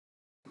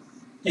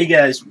Hey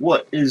guys,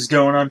 what is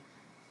going on?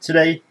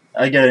 Today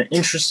I got an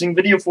interesting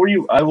video for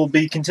you. I will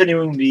be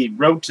continuing the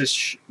Road to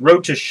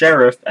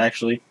Sheriff,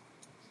 actually.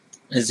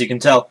 As you can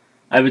tell,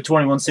 I have a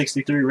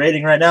 2163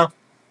 rating right now.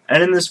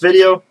 And in this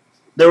video,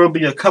 there will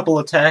be a couple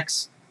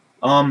attacks.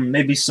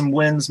 Maybe some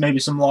wins, maybe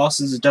some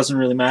losses, it doesn't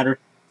really matter.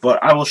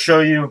 But I will show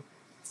you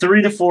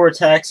 3 to 4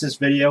 attacks this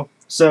video,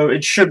 so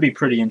it should be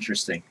pretty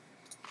interesting.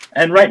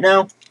 And right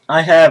now,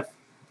 I have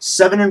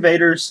 7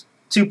 invaders,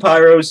 2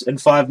 pyros,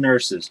 and 5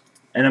 nurses.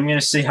 And I'm going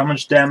to see how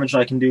much damage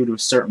I can do to a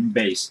certain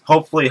base.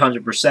 Hopefully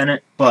 100%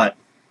 it, but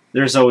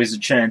there's always a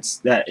chance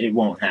that it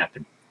won't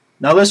happen.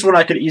 Now this one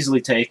I could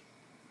easily take.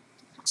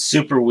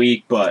 Super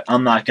weak, but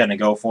I'm not going to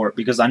go for it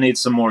because I need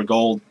some more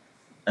gold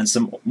and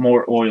some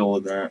more oil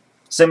than that.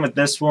 Same with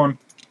this one.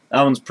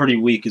 That one's pretty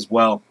weak as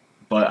well,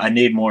 but I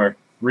need more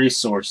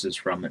resources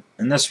from it.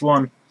 And this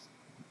one,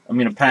 I'm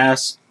going to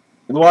pass.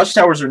 The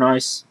watchtowers are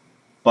nice,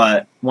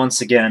 but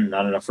once again,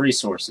 not enough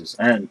resources.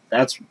 And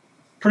that's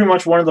pretty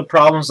much one of the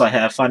problems I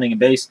have finding a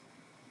base.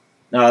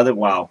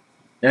 Wow,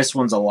 this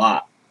one's a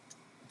lot.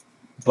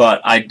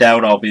 But I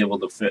doubt I'll be able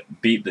to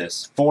beat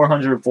this.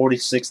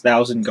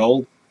 446,000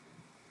 gold.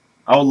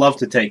 I would love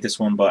to take this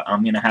one, but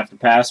I'm going to have to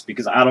pass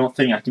because I don't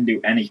think I can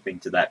do anything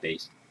to that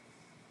base.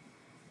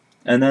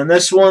 And then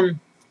this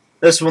one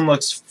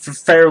looks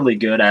fairly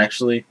good,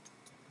 actually.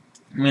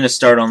 I'm going to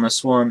start on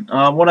this one.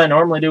 What I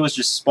normally do is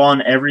just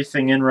spawn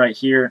everything in right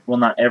here. Well,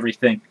 not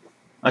everything.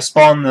 I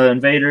spawn the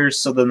invaders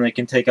so then they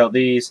can take out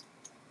these.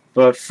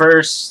 But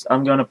first,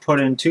 I'm going to put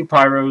in 2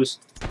 pyros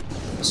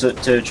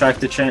to attract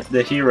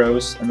the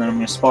heroes. And then I'm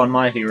going to spawn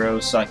my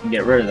heroes so I can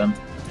get rid of them.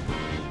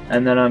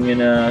 And then I'm going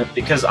to,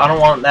 because I don't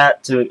want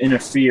that to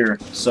interfere,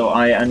 so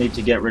I need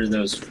to get rid of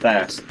those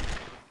fast.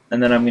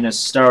 And then I'm going to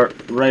start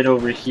right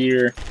over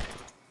here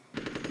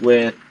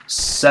with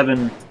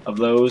 7 of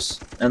those.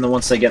 And then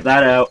once I get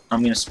that out, I'm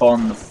going to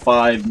spawn the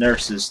 5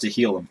 nurses to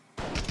heal them.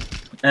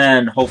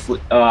 And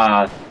hopefully,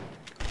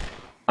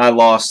 I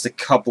lost a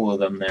couple of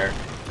them there.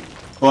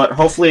 But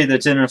hopefully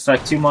that didn't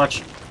affect too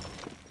much.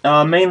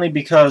 Mainly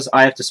because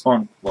I have to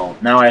spawn, well,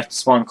 now I have to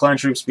spawn clan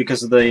troops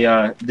because of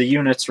the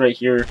units right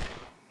here.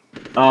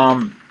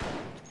 So,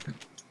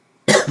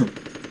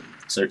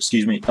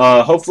 excuse me.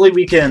 Hopefully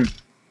we can,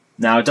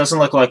 now it doesn't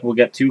look like we'll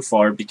get too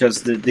far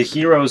because the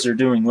heroes are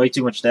doing way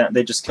too much damage.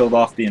 They just killed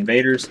off the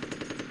invaders.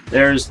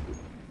 There's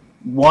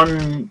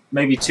 1,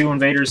 maybe 2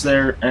 invaders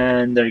there,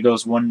 and there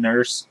goes 1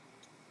 nurse.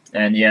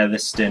 And yeah,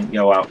 this didn't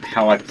go out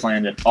how I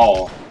planned at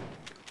all.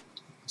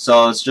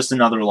 So it's just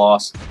another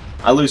loss.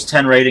 I lose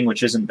 10 rating,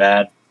 which isn't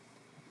bad.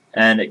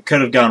 And it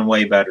could have gone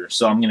way better,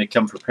 so I'm going to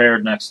come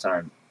prepared next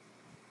time.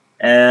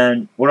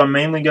 And what I'm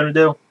mainly going to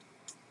do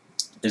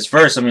is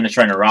first I'm going to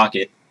try to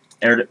rocket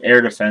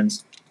air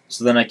defense,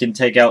 so then I can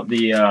take out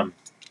the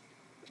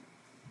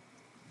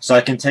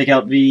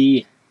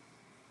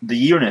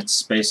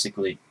units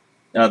basically,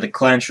 the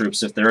clan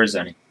troops if there is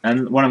any.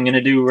 And what I'm going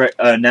to do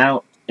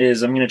now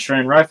is I'm going to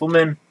train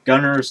riflemen,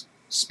 gunners,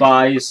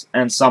 spies,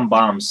 and some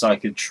bombs so I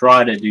could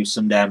try to do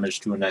some damage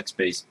to a next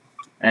base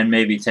and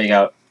maybe take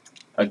out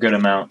a good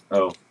amount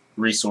of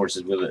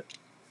resources with it.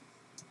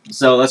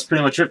 So that's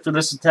pretty much it for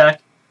this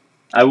attack.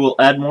 I will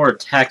add more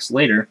attacks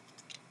later,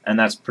 and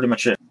that's pretty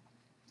much it.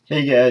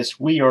 Hey guys,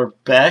 we are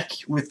back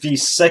with the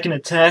second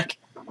attack,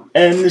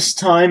 and this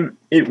time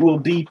it will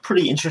be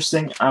pretty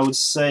interesting, I would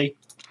say.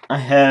 I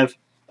have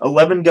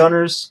 11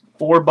 gunners,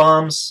 4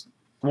 bombs,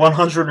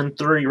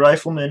 103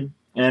 riflemen,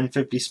 and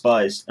 50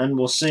 spies. And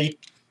we'll see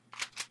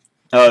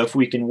if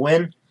we can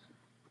win,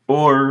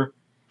 or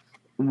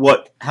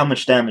how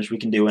much damage we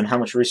can do, and how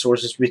much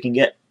resources we can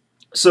get.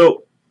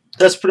 So,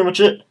 that's pretty much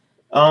it.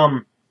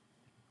 I'm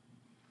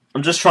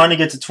just trying to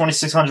get to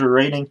 2600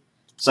 rating,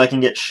 so I can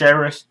get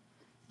Sheriff,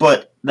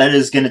 but that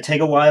is going to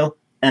take a while,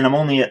 and I'm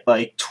only at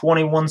like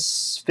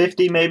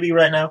 2150 maybe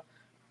right now.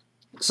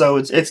 So,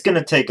 it's going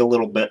to take a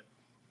little bit,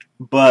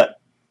 but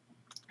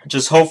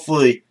just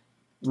hopefully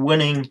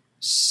winning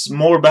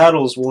more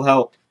battles will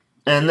help.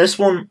 And this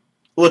one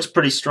looks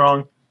pretty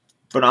strong,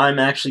 but I'm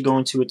actually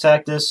going to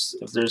attack this.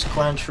 If there's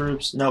clan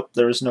troops, nope,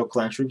 there is no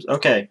clan troops.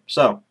 Okay,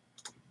 so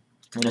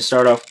I'm going to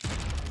start off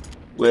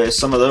with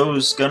some of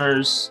those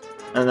gunners,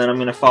 and then I'm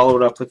going to follow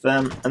it up with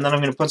them, and then I'm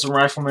going to put some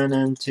riflemen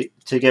in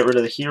to get rid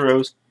of the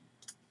heroes,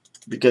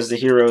 because the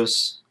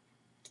heroes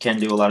can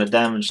do a lot of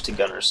damage to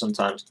gunners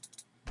sometimes.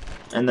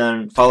 And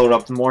then follow it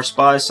up with more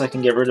spies so I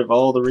can get rid of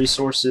all the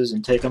resources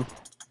and take them.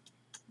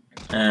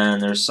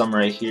 And there's some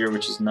right here,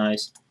 which is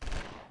nice.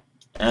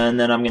 And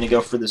then I'm going to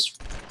go for this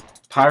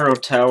pyro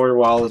tower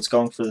while it's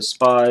going for the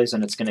spies,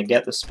 and it's going to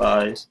get the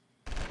spies.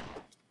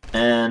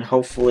 And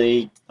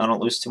hopefully I don't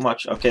lose too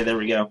much. Okay, there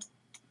we go.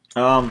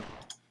 I'm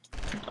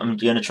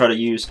going to try to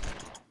use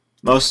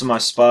most of my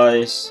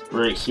spies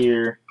right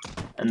here,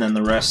 and then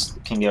the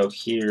rest can go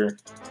here.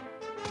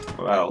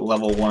 Wow,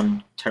 level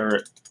 1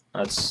 turret.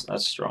 That's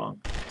strong.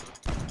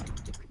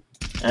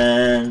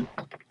 And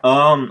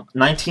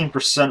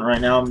 19% right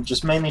now. I'm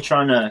just mainly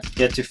trying to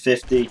get to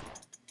 50.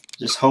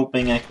 Just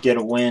hoping I can get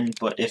a win,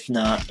 but if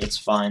not, it's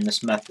fine.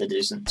 This method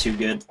isn't too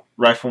good.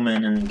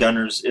 Riflemen and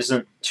gunners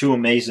isn't too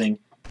amazing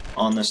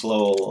on this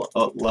low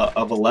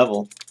of a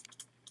level.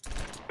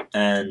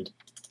 And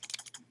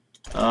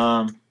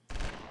going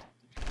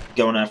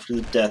after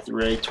the death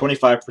rate,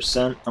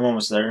 25%. I'm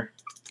almost there.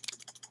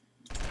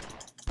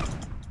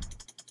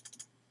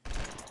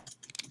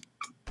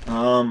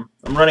 I'm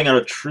running out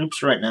of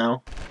troops right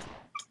now,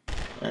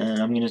 and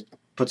I'm gonna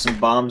put some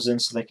bombs in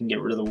so they can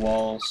get rid of the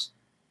walls.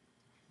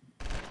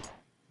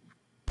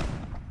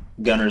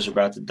 Gunners are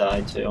about to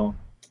die too.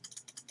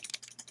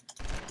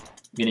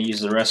 I'm gonna use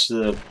the rest of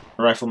the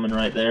riflemen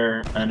right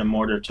there, and a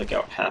mortar took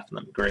out half of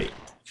them. Great.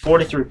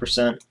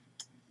 43%.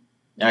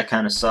 That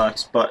kind of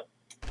sucks, but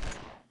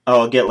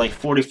I'll get like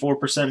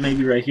 44%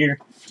 maybe right here.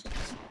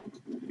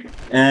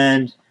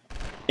 And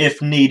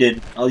if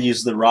needed, I'll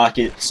use the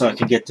rocket so I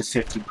can get to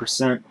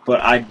 50%, but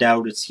I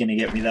doubt it's gonna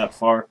get me that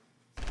far.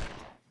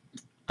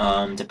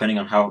 Depending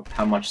on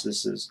how much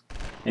this is.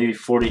 Maybe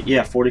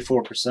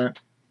 44%.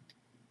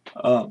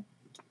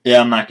 Yeah,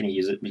 I'm not going to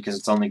use it because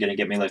it's only going to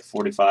get me like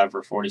 45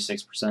 or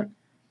 46%.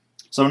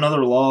 So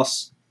another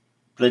loss,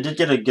 but I did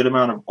get a good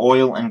amount of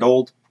oil and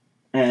gold,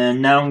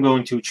 and now I'm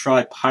going to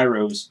try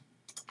pyros,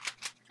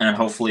 and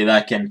hopefully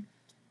that can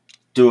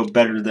do it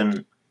better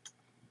than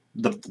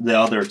the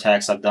other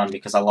attacks I've done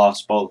because I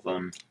lost both of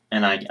them,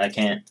 and I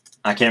can't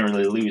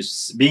really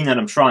lose. Being that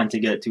I'm trying to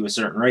get to a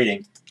certain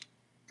rating,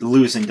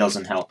 losing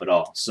doesn't help at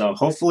all. So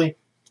hopefully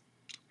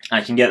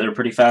I can get there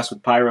pretty fast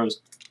with pyros.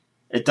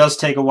 It does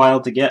take a while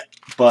to get,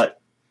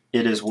 but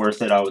it is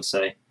worth it, I would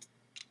say.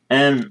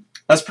 And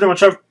that's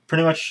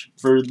pretty much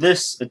for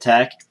this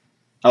attack.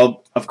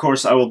 Of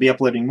course, I will be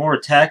uploading more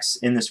attacks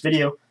in this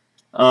video.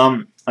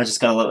 I just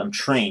gotta let them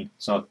train.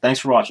 So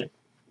thanks for watching.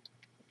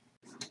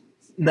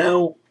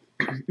 Now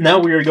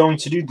we are going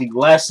to do the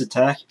last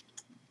attack,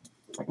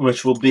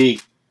 which will be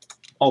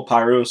all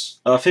pyros.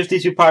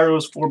 52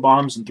 pyros, 4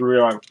 bombs, and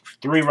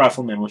 3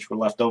 riflemen, which were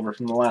left over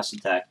from the last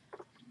attack.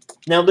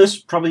 Now this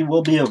probably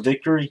will be a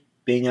victory,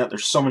 being that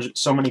there's so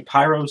many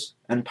pyros,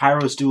 and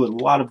pyros do a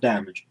lot of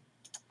damage.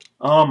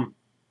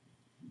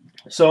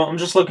 So I'm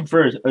just looking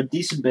for a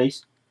decent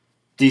base,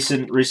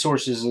 decent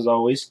resources as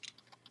always,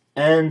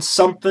 and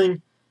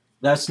something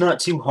that's not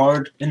too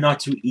hard and not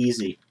too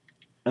easy.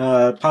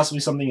 Possibly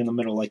something in the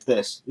middle like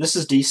this. This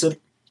is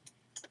decent.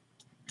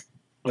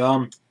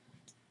 I'm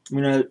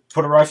gonna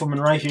put a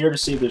rifleman right here to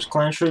see if there's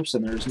clan troops,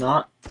 and there's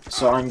not.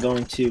 So I'm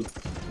going to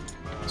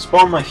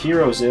spawn my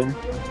heroes in,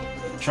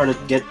 try to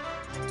get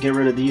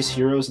rid of these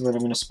heroes, and then I'm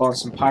going to spawn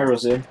some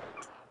pyros in.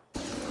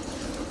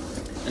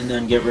 And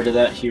then get rid of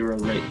that hero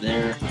right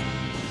there.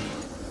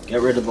 Get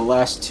rid of the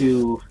last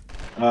 2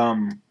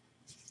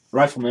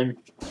 riflemen.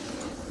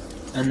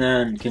 And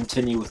then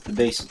continue with the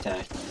base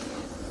attack.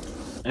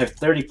 I have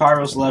 30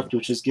 pyros left,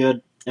 which is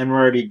good. And we're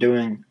already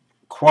doing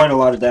quite a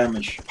lot of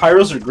damage.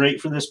 Pyros are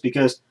great for this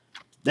because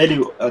they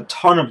do a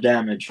ton of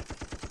damage.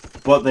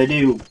 But they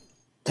do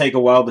take a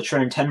while to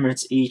train, 10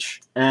 minutes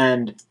each.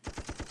 And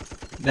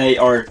they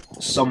are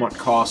somewhat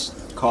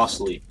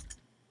costly.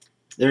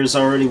 There's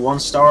already 1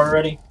 star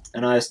already,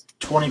 and I have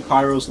 20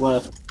 pyros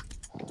left.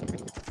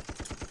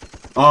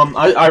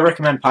 I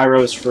recommend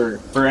pyros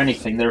for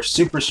anything. They're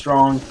super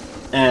strong,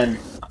 and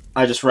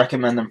I just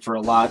recommend them for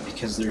a lot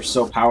because they're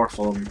so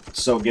powerful and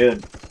so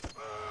good.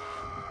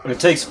 But it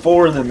takes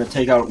 4 of them to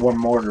take out 1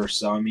 mortar,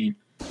 so I mean,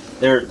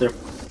 they're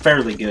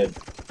fairly good.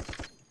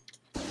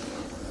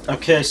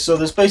 Okay, so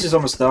this base is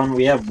almost done.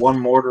 We have 1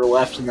 mortar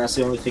left, and that's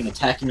the only thing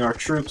attacking our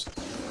troops,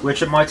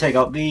 which it might take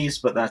out these,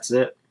 but that's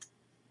it.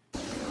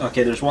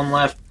 Okay, there's 1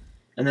 left,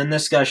 and then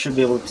this guy should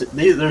be able to...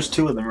 There's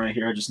 2 of them right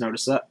here, I just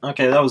noticed that.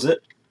 Okay, that was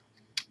it.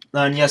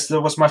 And yes,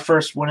 that was my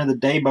first win of the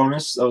day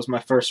bonus. That was my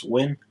first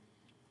win.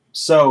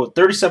 So,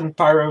 37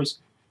 pyros,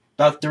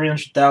 about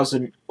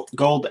 300,000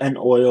 gold and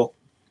oil,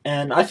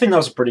 and I think that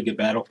was a pretty good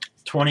battle.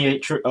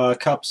 28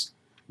 cups,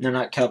 no,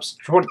 not cups,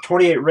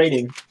 28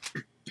 rating,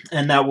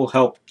 and that will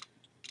help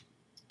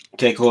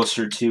get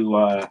closer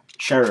to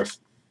Sheriff,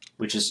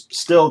 which is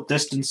still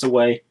distance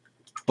away,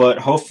 but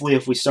hopefully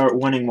if we start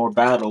winning more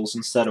battles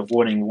instead of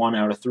winning 1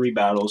 out of 3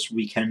 battles,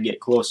 we can get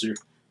closer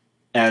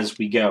as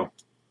we go.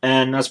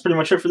 And that's pretty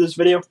much it for this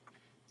video.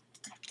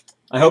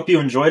 I hope you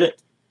enjoyed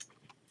it.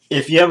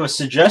 If you have a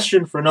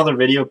suggestion for another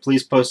video,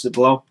 please post it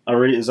below. I'll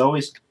read it as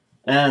always.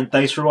 And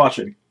thanks for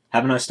watching.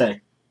 Have a nice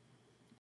day.